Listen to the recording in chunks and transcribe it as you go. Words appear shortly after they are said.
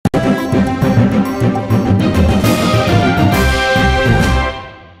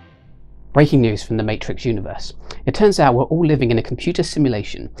Breaking news from the Matrix universe. It turns out we're all living in a computer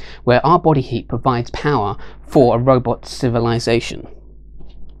simulation where our body heat provides power for a robot civilization.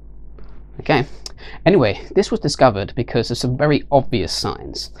 Okay. Anyway, this was discovered because of some very obvious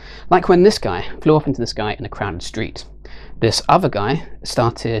signs. Like when this guy flew off into the sky in a crowded street. This other guy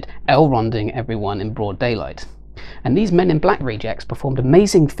started Elronding everyone in broad daylight. And these Men in Black rejects performed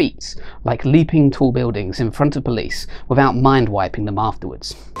amazing feats, like leaping tall buildings in front of police without mind wiping them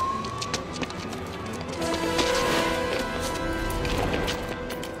afterwards.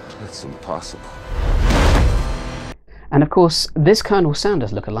 That's impossible. And of course, this Colonel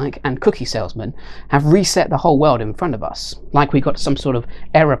Sanders lookalike and cookie salesman have reset the whole world in front of us, like we got some sort of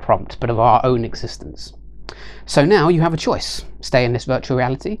error prompt, but of our own existence. So now you have a choice. Stay in this virtual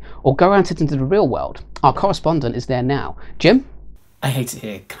reality, or go out into the real world. Our correspondent is there now. Jim? I hate it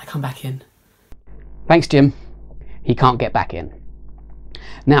here. Can I come back in? Thanks, Jim. He can't get back in.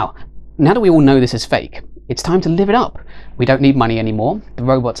 Now that we all know this is fake, it's time to live it up. We don't need money anymore. The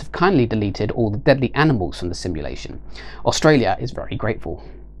robots have kindly deleted all the deadly animals from the simulation. Australia is very grateful.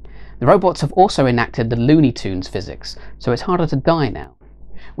 The robots have also enacted the Looney Tunes physics, so it's harder to die now.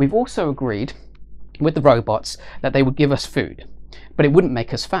 We've also agreed with the robots that they would give us food, but it wouldn't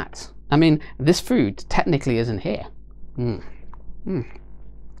make us fat. I mean, this food technically isn't here. There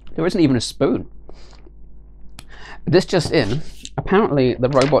isn't even a spoon. This just in, apparently the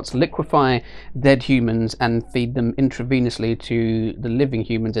robots liquefy dead humans and feed them intravenously to the living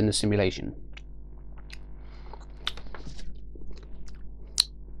humans in the simulation.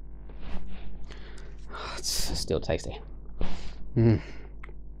 It's still tasty.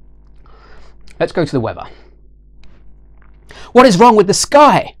 Let's go to the weather. What is wrong with the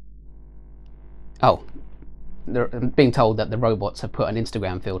sky? Oh, they're being told that the robots have put an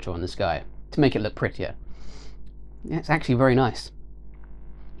Instagram filter on the sky to make it look prettier. Yeah, it's actually very nice.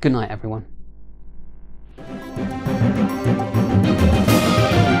 Good night, everyone.